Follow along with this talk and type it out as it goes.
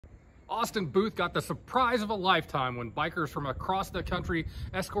Austin Booth got the surprise of a lifetime when bikers from across the country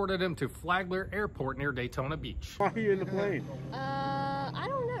escorted him to Flagler Airport near Daytona Beach. Why are you in the plane? I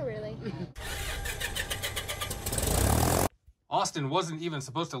don't know really. Austin wasn't even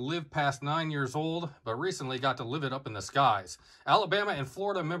supposed to live past 9 years old, but recently got to live it up in the skies. Alabama and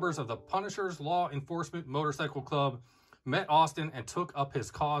Florida members of the Punishers Law Enforcement Motorcycle Club met Austin and took up his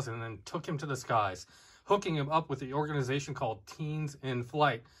cause and then took him to the skies, hooking him up with the organization called Teens in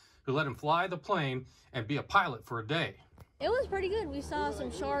Flight, who let him fly the plane and be a pilot for a day. It was pretty good. We saw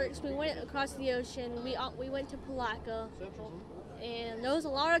some sharks. We went across the ocean. We went to Palaca, and there was a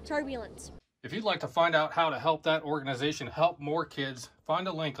lot of turbulence. If you'd like to find out how to help that organization help more kids, find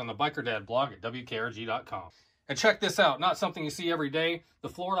a link on the Biker Dad blog at WKRG.com. And check this out, not something you see every day. The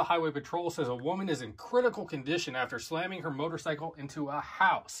Florida Highway Patrol says a woman is in critical condition after slamming her motorcycle into a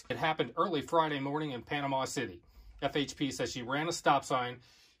house. It happened early Friday morning in Panama City. FHP says she ran a stop sign,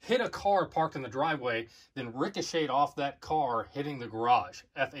 hit a car parked in the driveway, then ricocheted off that car, hitting the garage.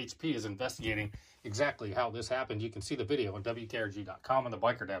 FHP is investigating exactly how this happened. You can see the video on WKRG.com on the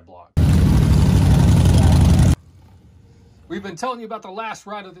Biker Dad blog. We've been telling you about the last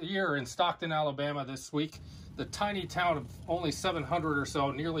ride of the year in Stockton, Alabama this week. The tiny town of only 700 or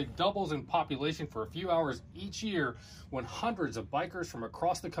so nearly doubles in population for a few hours each year when hundreds of bikers from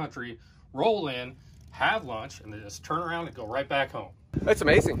across the country roll in, have lunch, and then just turn around and go right back home. It's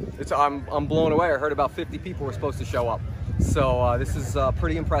amazing. I'm blown away. I heard about 50 people were supposed to show up. So this is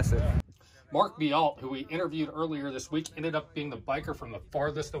pretty impressive. Mark Bialt, who we interviewed earlier this week, ended up being the biker from the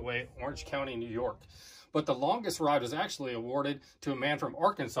farthest away, Orange County, New York. But the longest ride was actually awarded to a man from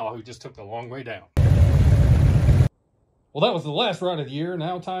Arkansas who just took the long way down. Well, that was the last ride of the year.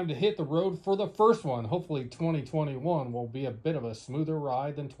 Now time to hit the road for the first one. Hopefully 2021 will be a bit of a smoother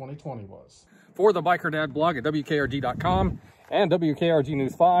ride than 2020 was. For the Biker Dad blog at WKRG.com and WKRG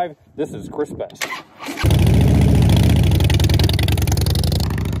News 5, this is Chris Best.